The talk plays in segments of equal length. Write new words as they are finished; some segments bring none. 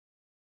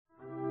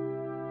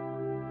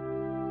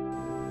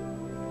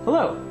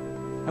Hello,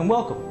 and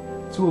welcome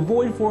to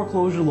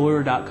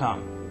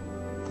AvoidForeclosureLawyer.com,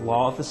 the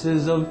law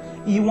offices of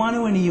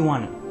Ioannou and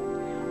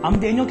Ioannou. I'm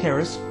Daniel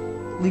Karras,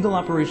 Legal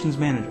Operations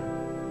Manager.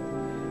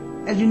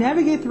 As you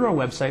navigate through our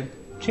website,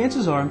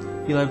 chances are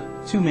you'll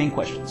have two main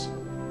questions.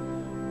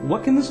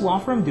 What can this law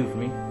firm do for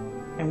me,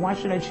 and why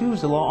should I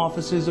choose the law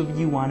offices of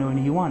Ioannou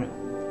and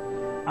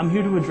Ioannou? I'm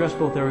here to address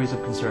both areas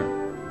of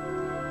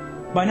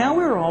concern. By now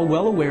we are all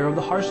well aware of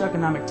the harsh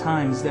economic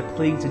times that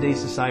plague today's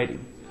society.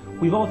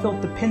 We've all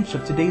felt the pinch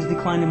of today's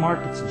decline in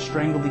markets and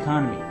strangled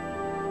economy.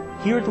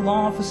 Here at the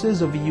law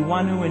offices of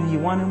Ioannou and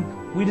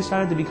Ioannou, we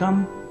decided to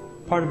become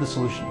part of the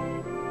solution.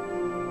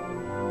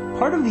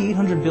 Part of the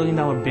 $800 billion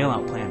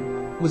bailout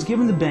plan was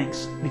given to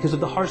banks because of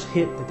the harsh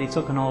hit that they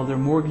took on all of their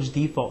mortgage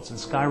defaults and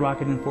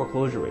skyrocketing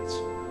foreclosure rates.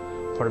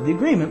 Part of the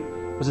agreement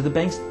was that the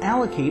banks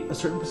allocate a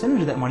certain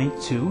percentage of that money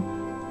to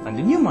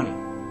lending you money,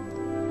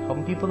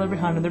 helping people that are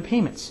behind on their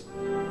payments,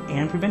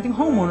 and preventing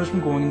homeowners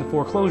from going into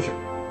foreclosure.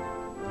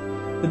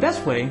 The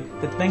best way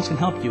that the banks can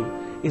help you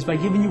is by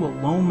giving you a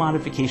loan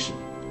modification.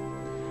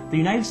 The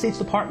United States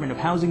Department of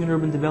Housing and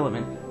Urban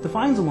Development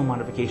defines a loan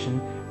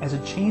modification as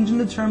a change in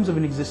the terms of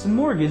an existing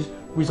mortgage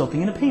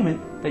resulting in a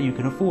payment that you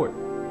can afford.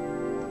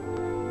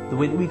 The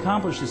way that we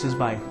accomplish this is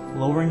by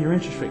lowering your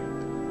interest rate,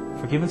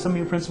 forgiving some of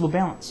your principal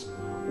balance,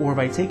 or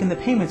by taking the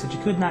payments that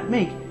you could not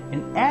make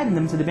and adding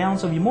them to the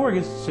balance of your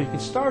mortgage so you can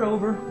start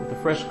over with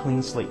a fresh,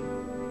 clean slate.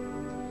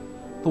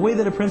 The way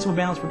that a principal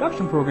balance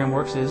reduction program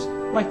works is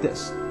like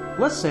this.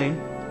 Let's say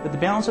that the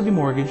balance of your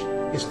mortgage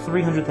is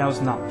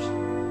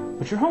 $300,000,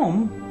 but your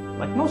home,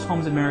 like most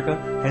homes in America,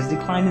 has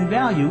declined in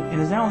value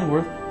and is now only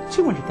worth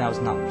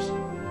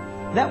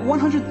 $200,000. That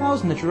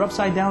 $100,000 that you're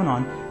upside down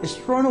on is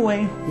thrown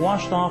away,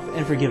 washed off,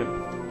 and forgiven,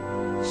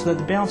 so that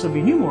the balance of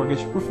your new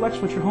mortgage reflects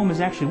what your home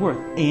is actually worth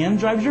and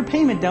drives your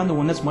payment down to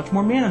one that's much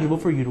more manageable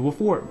for you to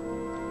afford.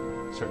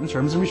 Certain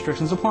terms and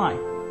restrictions apply.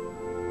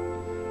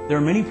 There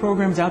are many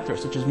programs out there,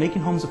 such as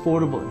Making Homes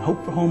Affordable and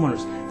Hope for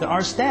Homeowners, that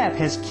our staff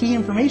has key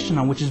information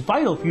on, which is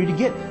vital for you to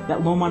get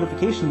that loan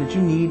modification that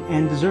you need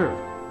and deserve.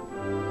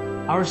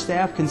 Our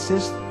staff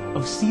consists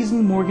of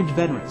seasoned mortgage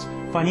veterans,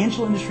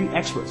 financial industry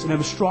experts, and have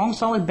a strong,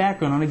 solid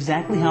background on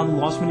exactly how the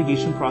loss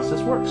mitigation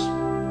process works.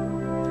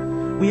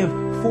 We have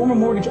former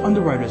mortgage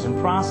underwriters and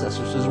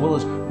processors, as well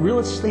as real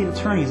estate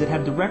attorneys that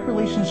have direct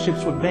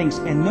relationships with banks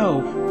and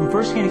know from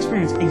first-hand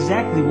experience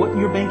exactly what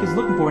your bank is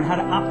looking for and how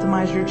to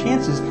optimize your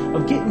chances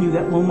of getting you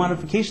that loan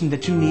modification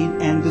that you need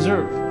and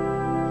deserve.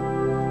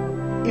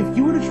 If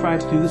you were to try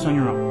to do this on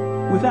your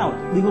own, without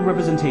legal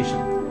representation,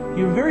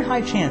 you have a very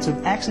high chance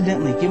of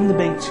accidentally giving the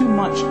bank too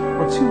much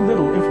or too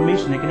little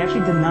information that can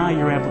actually deny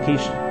your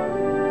application.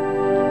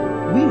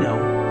 We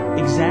know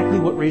exactly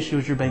what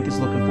ratios your bank is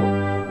looking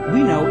for.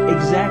 We know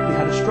exactly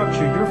how to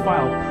structure your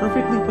file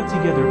perfectly put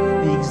together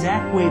the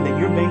exact way that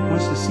your bank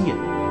wants to see it.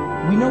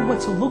 We know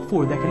what to look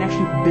for that can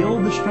actually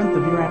build the strength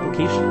of your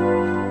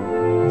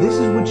application. This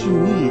is what you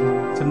need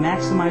to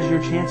maximize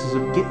your chances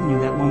of getting you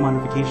that loan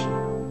modification.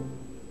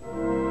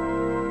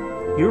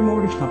 Your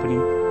mortgage company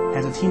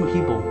has a team of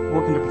people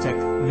working to protect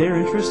their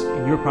interests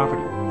in your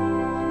property.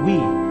 We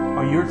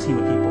are your team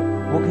of people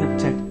working to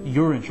protect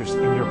your interests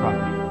in your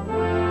property.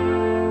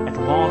 At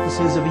the law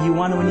offices of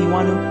Ioannou and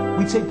Ioannou,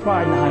 we take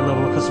pride in the high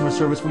level of customer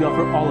service we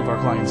offer all of our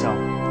clientele.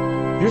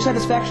 Your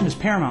satisfaction is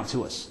paramount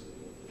to us.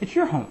 It's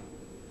your home.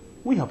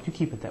 We help you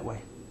keep it that way.